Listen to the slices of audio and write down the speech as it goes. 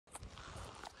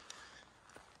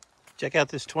Check out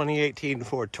this 2018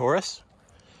 Ford Taurus.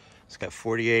 It's got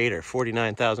 48 or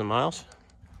 49,000 miles.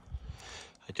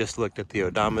 I just looked at the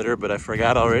odometer, but I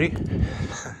forgot already.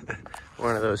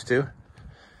 One of those two.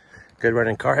 Good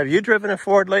running car. Have you driven a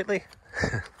Ford lately?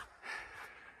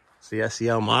 It's the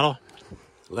SEL model.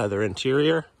 Leather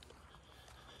interior.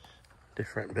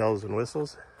 Different bells and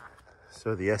whistles.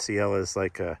 So the SEL is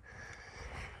like a,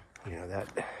 you know, that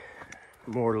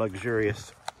more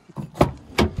luxurious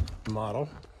model.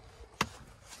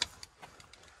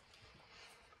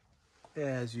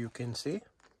 As you can see,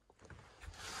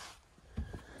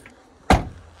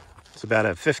 it's about a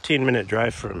 15-minute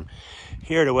drive from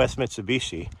here to West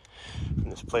Mitsubishi, in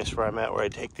this place where I'm at, where I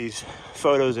take these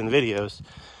photos and videos.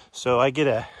 So I get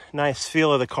a nice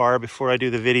feel of the car before I do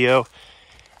the video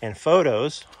and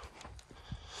photos.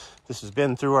 This has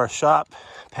been through our shop,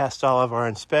 passed all of our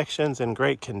inspections, in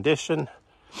great condition,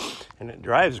 and it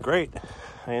drives great.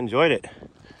 I enjoyed it.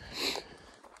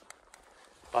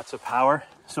 Lots of power.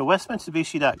 So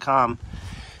westmitsubishi.com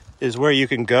is where you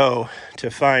can go to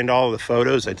find all the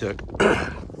photos I took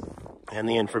and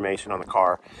the information on the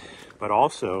car. But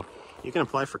also, you can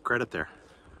apply for credit there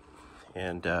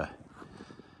and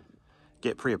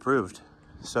get pre-approved.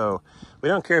 So we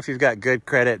don't care if you've got good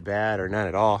credit, bad, or none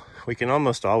at all. We can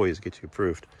almost always get you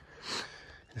approved.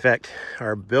 In fact,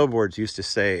 our billboards used to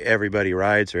say everybody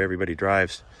rides or everybody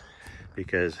drives,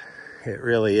 because it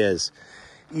really is.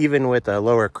 Even with a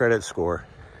lower credit score,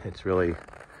 it's really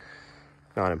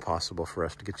not impossible for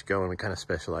us to get you going. We kind of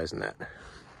specialize in that.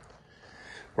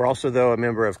 We're also, though, a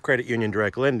member of Credit Union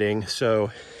Direct Lending.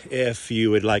 So if you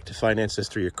would like to finance this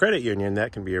through your credit union,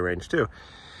 that can be arranged too.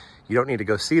 You don't need to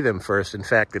go see them first. In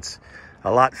fact, it's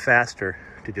a lot faster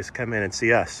to just come in and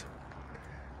see us.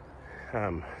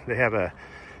 They have a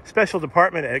special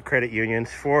department at credit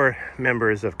unions for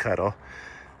members of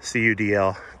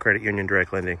CUDL, Credit Union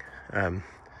Direct Lending.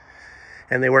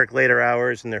 And they work later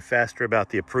hours, and they're faster about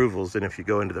the approvals than if you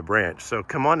go into the branch. So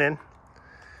come on in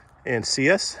and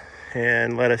see us,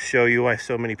 and let us show you why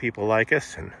so many people like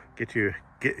us, and get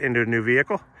into a new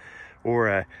vehicle, or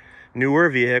a newer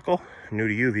vehicle, new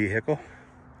to you vehicle,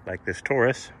 like this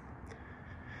Taurus.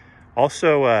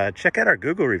 Also, check out our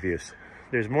Google reviews.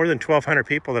 There's more than 1,200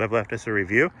 people that have left us a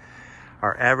review.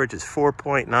 Our average is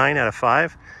 4.9 out of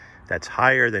 5. That's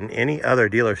higher than any other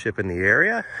dealership in the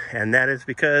area. And that is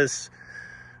because,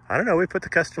 I don't know, we put the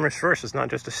customers first. It's not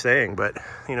just a saying, but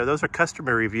you know, those are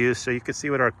customer reviews, so you can see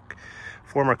what our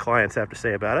former clients have to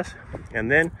say about us.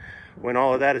 And then when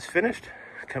all of that is finished,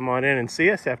 come on in and see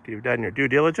us after you've done your due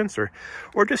diligence, or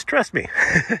just trust me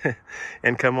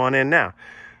and come on in now.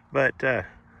 But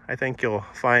I think you'll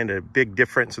find a big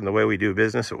difference in the way we do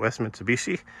business at West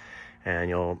Mitsubishi, and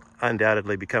you'll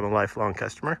undoubtedly become a lifelong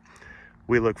customer.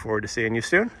 We look forward to seeing you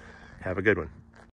soon. Have a good one.